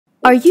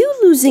Are you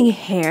losing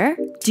hair?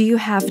 Do you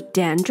have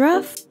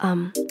dandruff?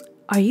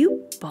 Are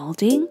you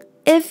balding?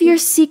 If you're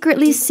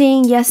secretly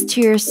saying yes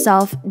to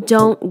yourself,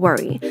 don't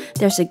worry.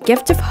 There's a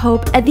gift of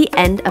hope at the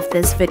end of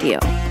this video.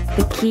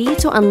 The key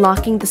to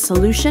unlocking the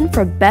solution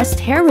for best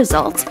hair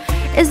results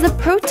is the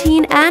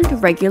protein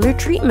and regular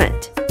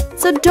treatment.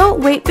 So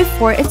don't wait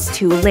before it's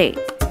too late.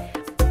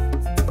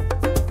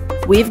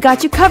 We've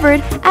got you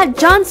covered at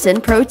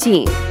Jonsson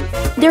Protein.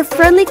 Their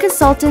friendly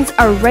consultants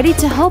are ready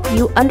to help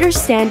you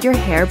understand your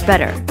hair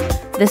better.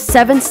 The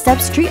 7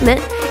 Steps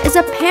treatment is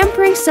a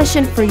pampering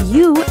session for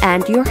you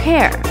and your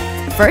hair.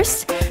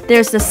 First,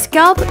 there's the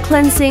scalp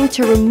cleansing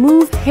to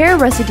remove hair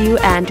residue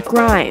and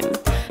grime.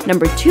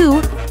 Number 2,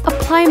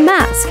 apply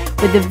mask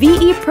with the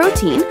VE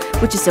protein,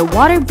 which is a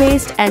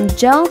water-based and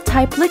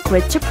gel-type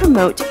liquid to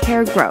promote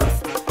hair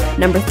growth.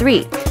 Number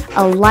 3,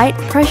 a light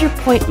pressure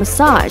point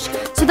massage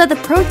so that the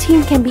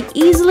protein can be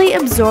easily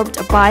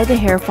absorbed by the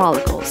hair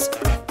follicles.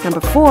 Number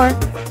 4,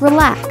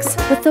 relax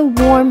with a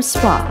warm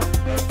spa.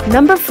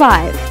 Number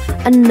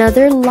 5,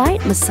 another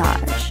light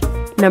massage.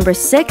 Number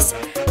 6,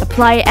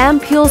 apply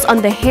ampules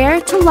on the hair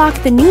to lock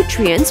the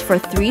nutrients for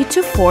 3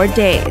 to 4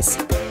 days.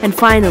 And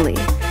finally,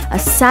 a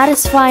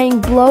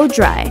satisfying blow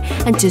dry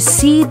and to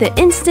see the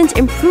instant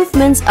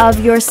improvements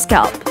of your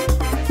scalp.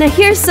 Now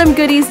here's some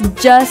goodies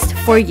just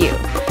for you.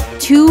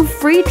 2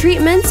 free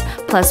treatments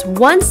plus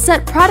 1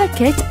 set product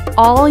kit,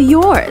 all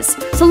yours.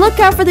 So look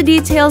out for the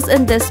details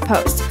in this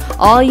post.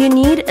 All you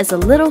need is a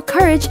little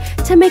courage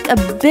to make a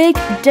big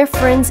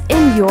difference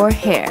in your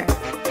hair.